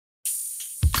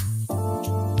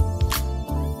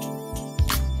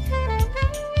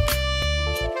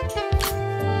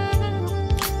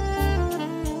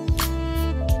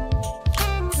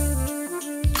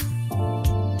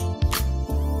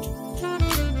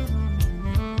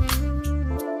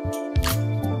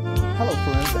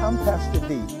I'm Pastor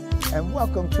D, and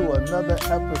welcome to another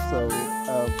episode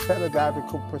of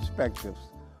Pedagogical Perspectives,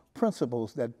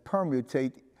 principles that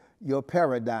permutate your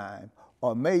paradigm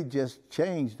or may just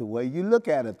change the way you look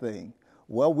at a thing.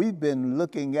 Well, we've been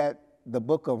looking at the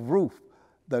book of Ruth,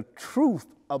 the truth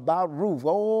about Ruth.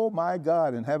 Oh my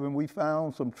God, and haven't we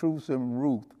found some truths in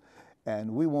Ruth?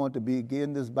 And we want to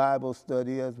begin this Bible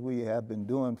study as we have been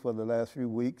doing for the last few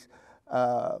weeks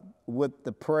with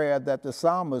the prayer that the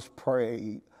psalmist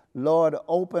prayed. Lord,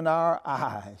 open our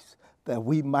eyes that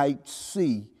we might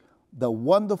see the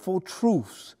wonderful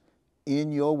truths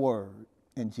in your word.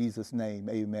 In Jesus' name,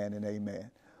 amen and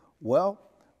amen. Well,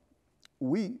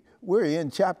 we're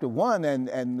in chapter 1,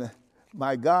 and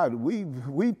my God,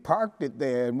 we parked it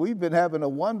there, and we've been having a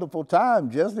wonderful time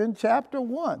just in chapter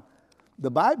 1.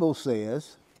 The Bible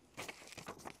says,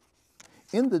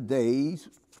 in the days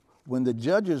when the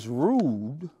judges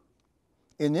ruled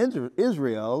in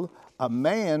Israel, a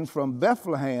man from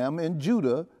Bethlehem in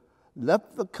Judah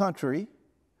left the country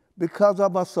because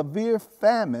of a severe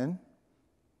famine.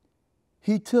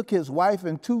 He took his wife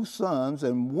and 2 sons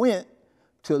and went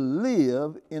to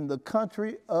live in the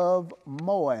country of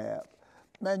Moab.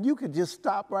 Man, you could just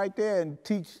stop right there and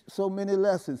teach so many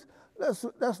lessons.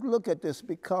 Let's look at this,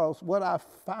 because what I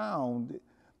found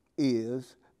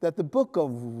is that the book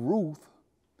of Ruth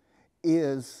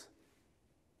is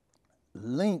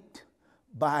linked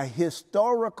by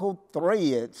historical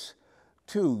threads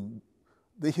to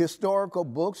the historical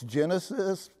books,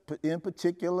 Genesis in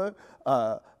particular,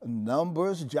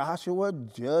 Numbers, Joshua,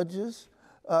 Judges.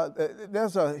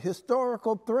 There's a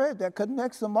historical thread that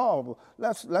connects them all.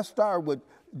 Let's start with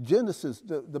Genesis.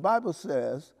 The Bible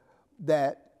says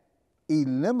that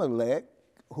Elimelech,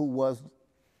 who was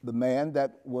the man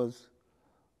that was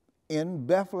in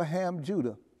Bethlehem,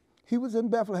 Judah, he was in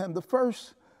Bethlehem. The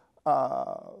first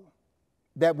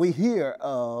that we hear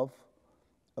of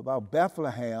about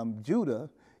Bethlehem, Judah,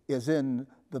 is in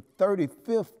the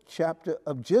 35th chapter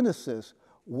of Genesis,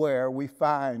 where we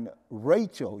find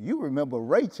Rachel. You remember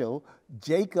Rachel,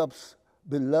 Jacob's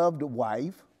beloved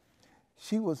wife.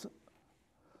 She was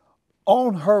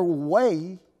on her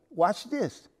way, watch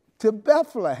this, to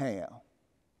Bethlehem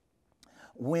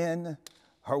when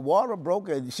her water broke,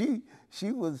 and she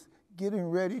was getting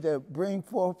ready to bring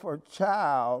forth her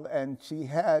child, and she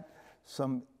had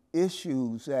some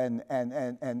issues, and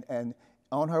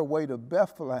on her way to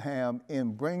Bethlehem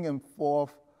in bringing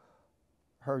forth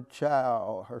her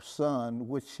child, her son,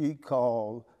 which she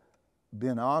called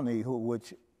Benoni,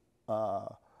 which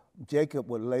Jacob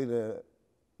would later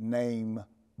name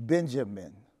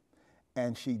Benjamin.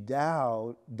 And she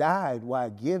died while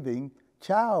giving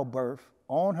childbirth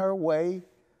on her way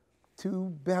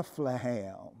to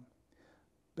Bethlehem.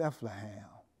 Bethlehem.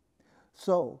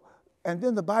 So, and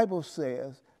then the Bible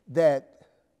says that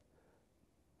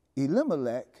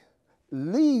Elimelech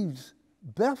leaves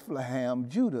Bethlehem,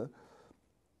 Judah,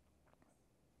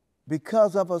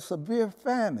 because of a severe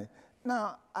famine.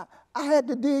 Now, I had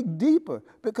to dig deeper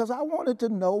because I wanted to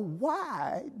know,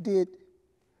 why did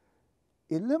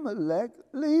Elimelech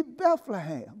leave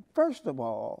Bethlehem? First of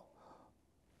all,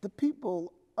 the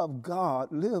people of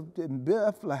God lived in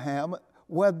Bethlehem,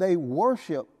 where they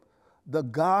worshiped the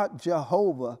God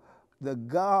Jehovah, the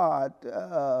God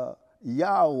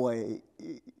Yahweh.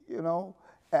 You know,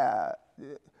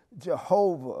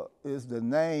 Jehovah is the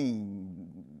name,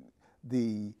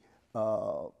 the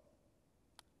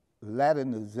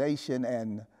Latinization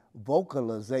and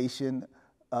vocalization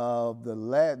of the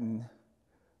Latin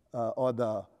or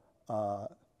the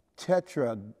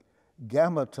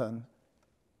tetragrammaton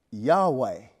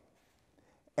Yahweh,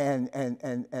 and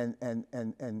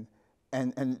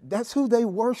that's who they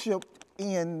worshiped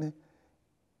in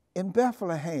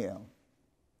Bethlehem.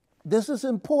 This is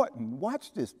important.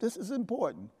 Watch this. This is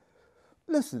important.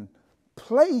 Listen,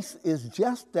 place is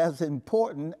just as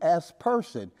important as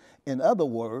person. In other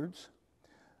words,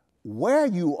 where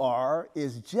you are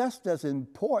is just as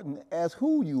important as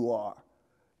who you are.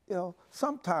 You know,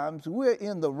 sometimes we're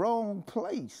in the wrong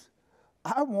place.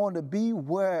 I want to be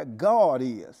where God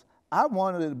is. I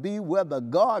want to be where the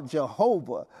God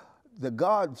Jehovah, the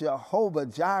God Jehovah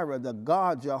Jireh, the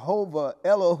God Jehovah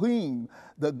Elohim,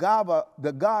 the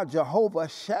God Jehovah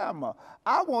Shammah.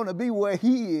 I want to be where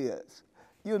he is.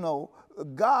 You know,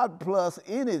 God plus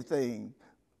anything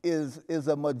is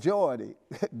a majority.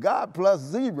 God plus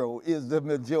 0 is the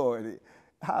majority.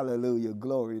 Hallelujah,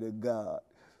 glory to God.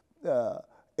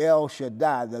 El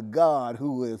Shaddai, the God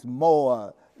who is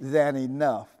more than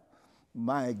enough.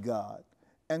 My God.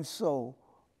 And so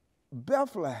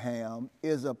Bethlehem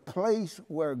is a place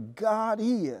where God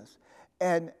is.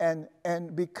 And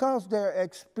because they're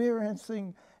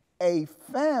experiencing a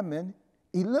famine,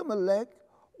 Elimelech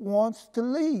wants to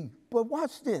leave. But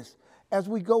watch this. As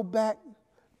we go back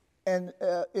and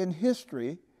in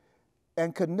history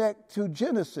and connect to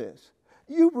Genesis,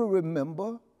 you will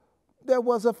remember there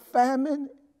was a famine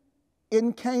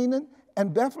in Canaan,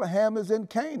 and Bethlehem is in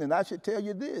Canaan. I should tell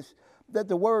you this, that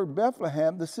the word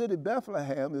Bethlehem, the city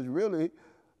Bethlehem, is really,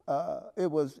 it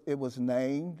was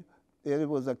named, it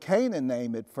was a Canaan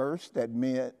name at first that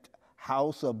meant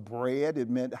house of bread. It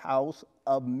meant house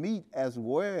of meat as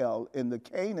well in the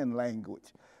Canaan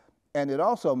language. And it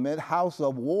also meant house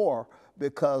of war,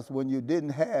 because when you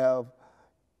didn't have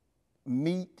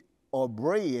meat or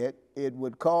bread, it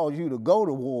would cause you to go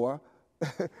to war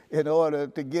in order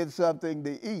to get something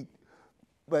to eat.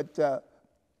 But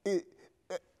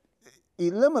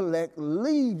Elimelech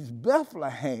leaves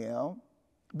Bethlehem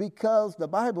because the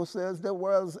Bible says there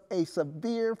was a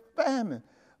severe famine.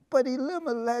 But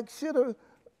Elimelech should have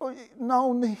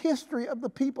known the history of the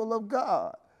people of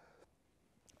God.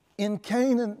 In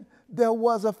Canaan, there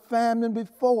was a famine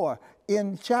before.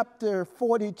 In chapter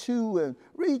 42, and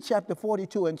read chapter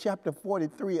 42 and chapter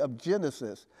 43 of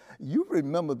Genesis, you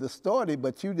remember the story,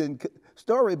 but you didn't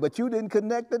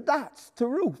connect the dots to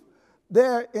Ruth.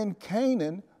 There in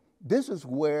Canaan, this is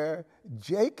where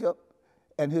Jacob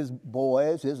and his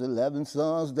boys, his 11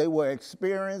 sons, they were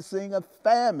experiencing a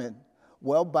famine.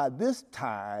 Well, by this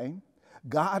time,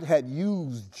 God had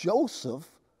used Joseph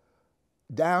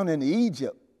down in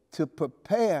Egypt to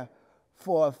prepare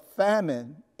for a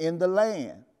famine in the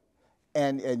land.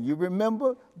 And you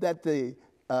remember that the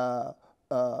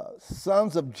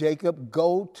sons of Jacob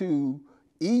go to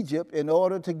Egypt in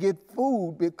order to get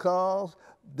food because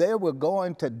they were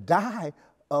going to die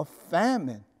of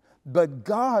famine. But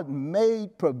God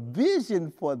made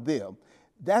provision for them.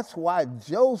 That's why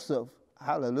Joseph,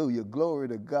 hallelujah, glory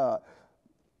to God,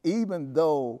 even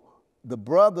though the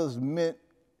brothers meant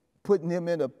putting him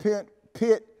in a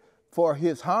pit for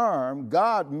his harm,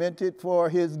 God meant it for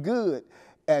his good.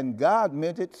 And God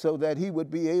meant it so that he would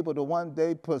be able to one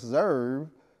day preserve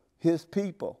his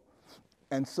people.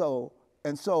 And so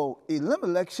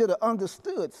Elimelech should have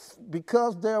understood,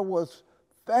 because there was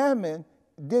famine,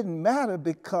 didn't matter,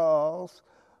 because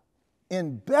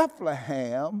in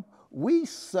Bethlehem, we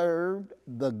served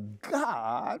the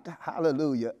God,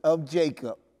 hallelujah, of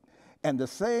Jacob. And the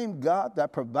same God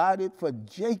that provided for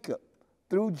Jacob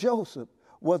through Joseph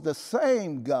was the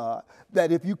same God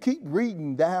that, if you keep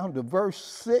reading down to verse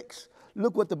 6,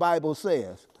 look what the Bible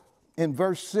says. In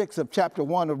verse 6 of chapter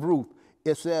 1 of Ruth,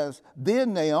 it says,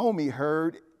 then Naomi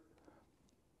heard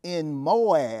in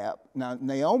Moab. Now,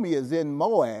 Naomi is in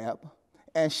Moab,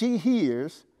 and she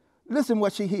hears, listen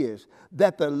what she hears,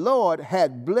 that the Lord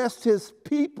had blessed his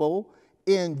people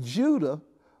in Judah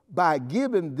by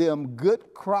giving them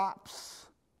good crops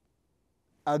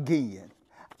again.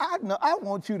 I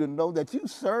want you to know that you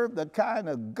serve the kind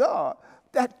of God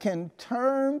that can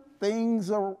turn things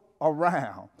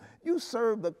around. You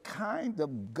serve the kind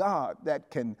of God that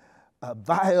can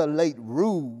violate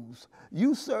rules.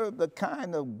 You serve the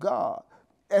kind of God,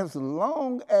 as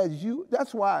long as you,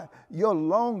 that's why your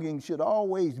longing should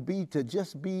always be to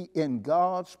just be in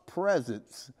God's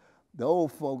presence. The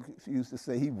old folks used to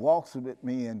say, he walks with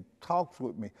me and talks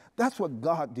with me. That's what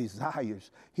God desires.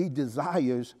 He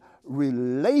desires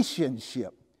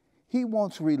relationship. He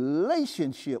wants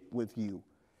relationship with you.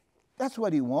 That's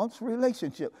what he wants,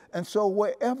 relationship. And so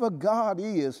wherever God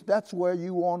is, that's where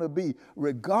you want to be,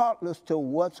 regardless to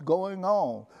what's going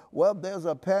on. Well, there's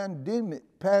a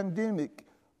pandemic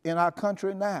in our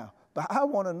country now, but I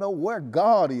want to know where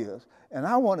God is, and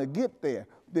I want to get there.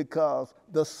 Because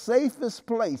the safest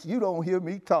place, you don't hear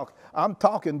me talk, I'm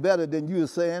talking better than you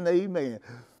saying amen.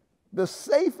 The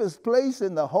safest place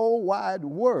in the whole wide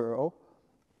world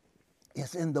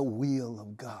is in the will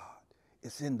of God.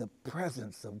 It's in the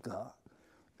presence of God.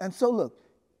 And so look,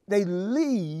 they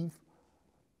leave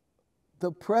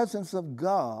the presence of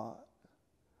God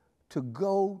to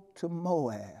go to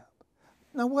Moab.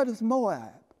 Now, what is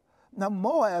Moab? Now,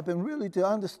 Moab, and really to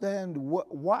understand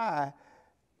why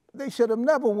they should have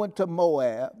never went to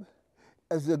Moab,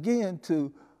 as again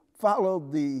to follow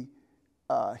the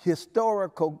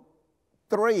historical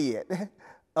thread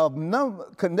of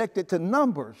connected to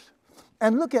Numbers.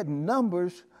 And look at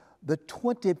Numbers, the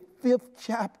 25th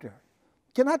chapter.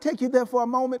 Can I take you there for a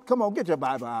moment? Come on, get your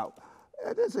Bible out.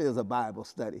 This is a Bible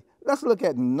study. Let's look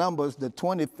at Numbers, the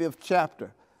 25th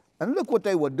chapter. And look what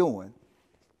they were doing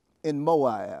in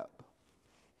Moab.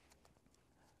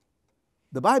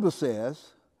 The Bible says,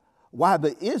 while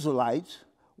the Israelites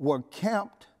were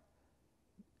camped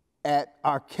at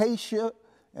Acacia,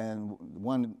 and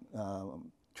one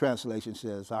translation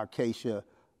says Acacia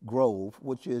grove,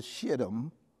 which is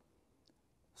Shittim,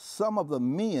 some of the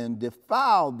men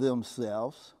defiled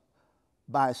themselves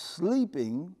by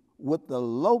sleeping with the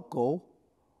local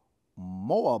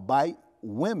Moabite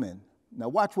women. Now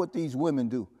watch what these women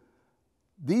do.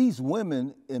 These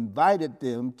women invited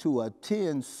them to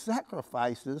attend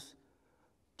sacrifices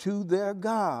to their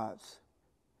gods.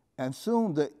 And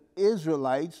soon the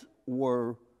Israelites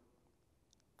were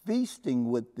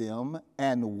feasting with them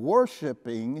and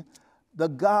worshiping the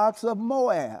gods of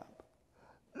Moab.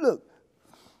 Look,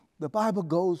 the Bible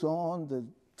goes on to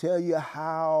tell you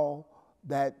how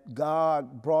that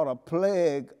God brought a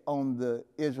plague on the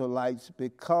Israelites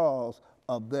because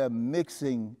of their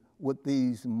mixing with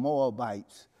these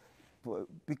Moabites,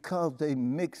 because they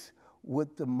mixed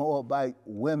with the Moabite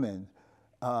women.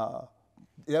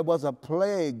 There was a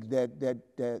plague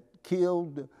that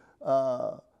killed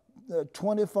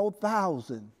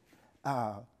 24,000.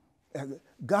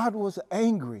 God was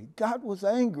angry. God was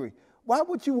angry. Why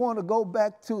would you want to go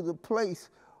back to the place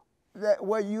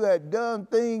where you had done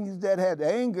things that had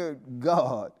angered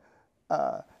God?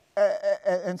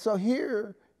 And so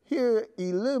here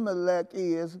Elimelech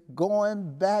is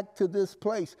going back to this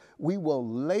place. We will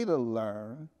later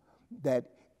learn that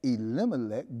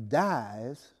Elimelech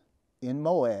dies in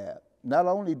Moab. Not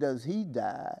only does he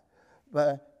die,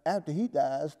 but after he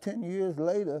dies, 10 years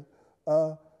later,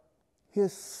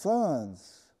 his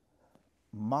sons,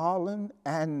 Mahlon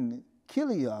and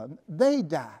Chilion, they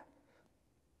die.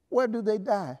 Where do they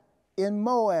die? In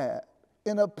Moab,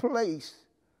 in a place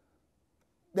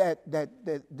that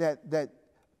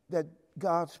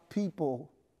God's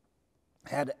people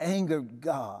had angered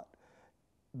God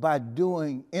by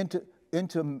doing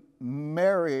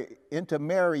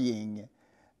intermarrying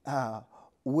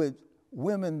with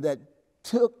women that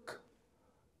took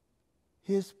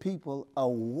his people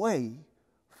away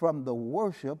from the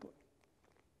worship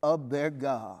of their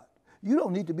God. You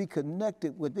don't need to be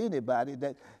connected with anybody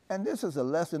and this is a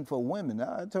lesson for women.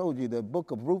 I told you the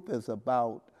book of Ruth is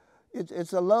about,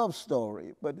 it's a love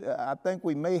story, but I think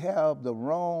we may have the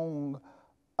wrong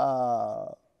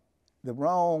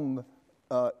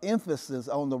emphasis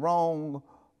on the wrong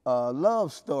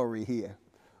love story here.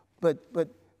 But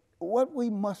what we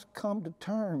must come to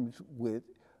terms with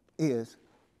is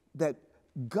that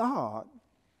God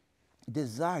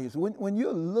desires, when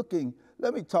you're looking,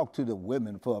 let me talk to the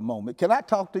women for a moment. Can I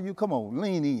talk to you? Come on,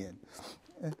 lean in.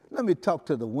 Let me talk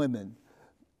to the women.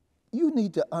 You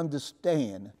need to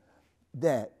understand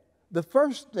that the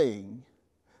first thing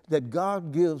that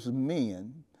God gives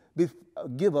men,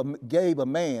 gave a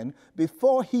man,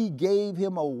 before he gave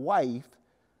him a wife,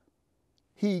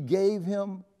 he gave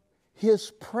him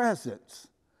his presence.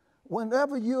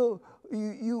 Whenever you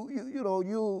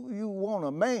want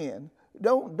a man,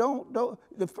 don't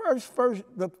the first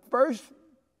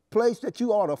place that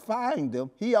you ought to find him,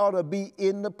 he ought to be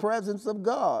in the presence of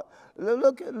God.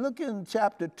 Look in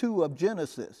chapter 2 of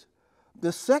Genesis.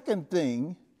 The second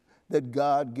thing that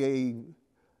God gave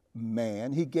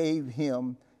man, he gave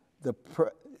him the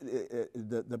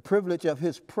privilege of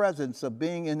his presence, of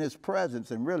being in his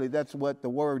presence. And really that's what the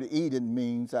word Eden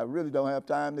means. I really don't have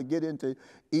time to get into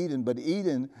Eden, but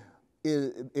Eden,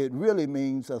 it really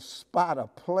means a spot, a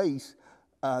place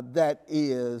that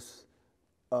is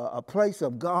a place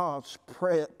of God's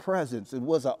presence. It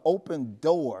was an open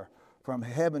door from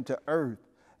heaven to earth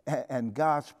and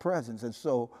God's presence. And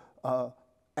so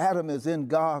Adam is in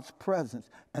God's presence.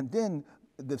 And then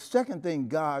the second thing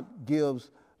God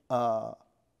gives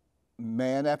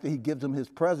man after he gives him his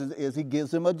presence is he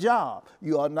gives him a job.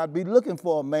 You ought not be looking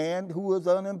for a man who is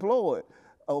unemployed,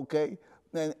 okay?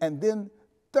 And then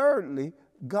thirdly,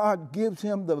 God gives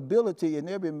him the ability, and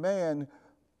every man,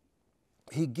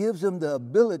 he gives him the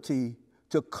ability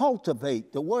to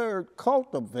cultivate. The word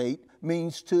cultivate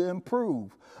means to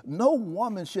improve. No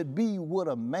woman should be with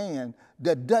a man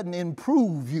that doesn't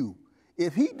improve you.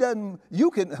 If he doesn't, you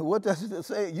can, what does it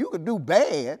say? You can do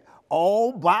bad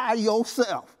all by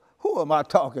yourself. Who am I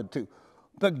talking to?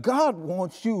 But God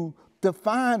wants you to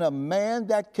find a man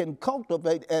that can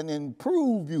cultivate and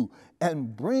improve you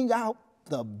and bring out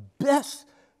the best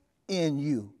in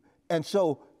you. And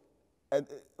so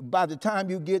by the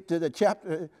time you get to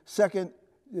the second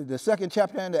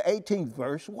chapter and the 18th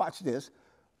verse, watch this.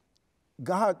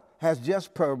 God has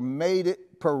just paraded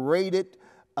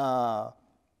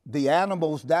the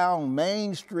animals down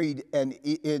Main Street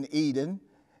in Eden,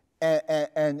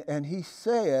 and he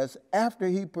says, after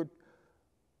he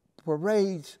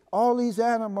parades all these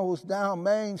animals down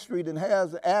Main Street and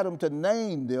has Adam to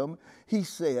name them, he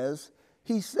says,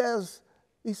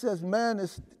 man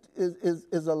is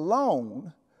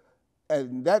alone,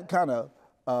 and that kind of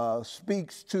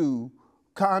speaks to,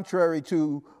 contrary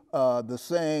to the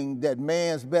saying that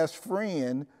man's best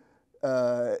friend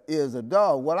is a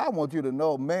dog. What I want you to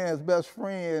know, man's best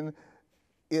friend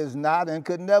is not and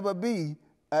could never be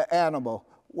an animal.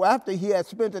 Well, after he had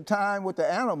spent the time with the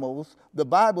animals, the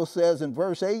Bible says in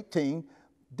verse 18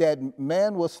 that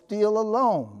man was still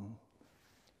alone.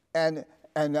 And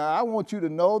I want you to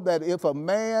know that if a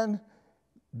man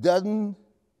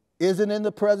isn't in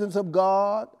the presence of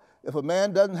God, if a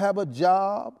man doesn't have a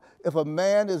job, if a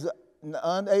man is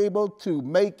unable to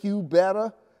make you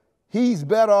better, he's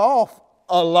better off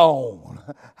alone.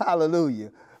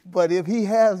 Hallelujah. But if he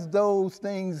has those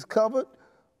things covered,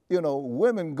 you know,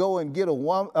 women go and get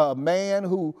a man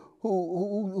who's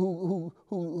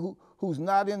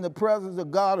not in the presence of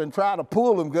God and try to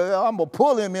pull him. I'm going to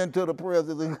pull him into the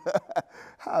presence of God.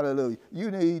 Hallelujah.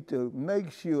 You need to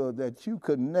make sure that you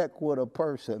connect with a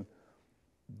person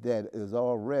that is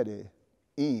already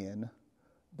in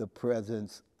the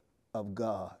presence of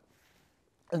God.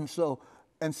 And so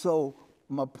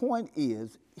my point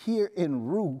is, here in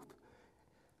Ruth,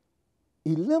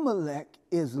 Elimelech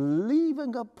is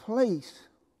leaving a place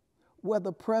where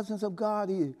the presence of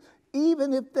God is.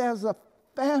 Even if there's a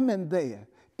famine there,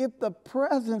 if the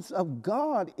presence of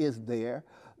God is there,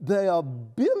 the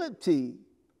ability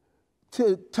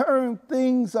to turn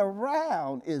things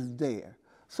around is there.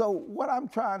 So what I'm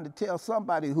trying to tell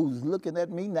somebody who's looking at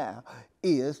me now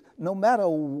is, no matter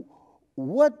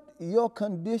what your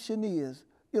condition is,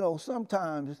 you know,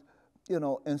 sometimes, you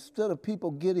know, instead of people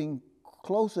getting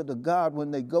closer to God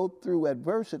when they go through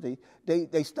adversity,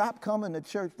 they stop coming to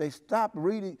church, they stop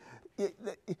reading.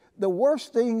 The worse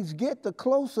things get, the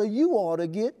closer you ought to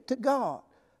get to God.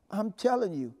 I'm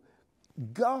telling you,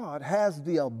 God has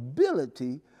the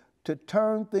ability to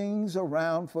turn things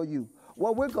around for you.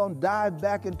 Well, we're going to dive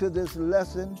back into this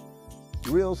lesson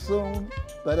real soon,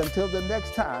 but until the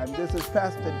next time, this is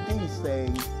Pastor D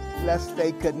saying, let's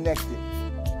stay connected.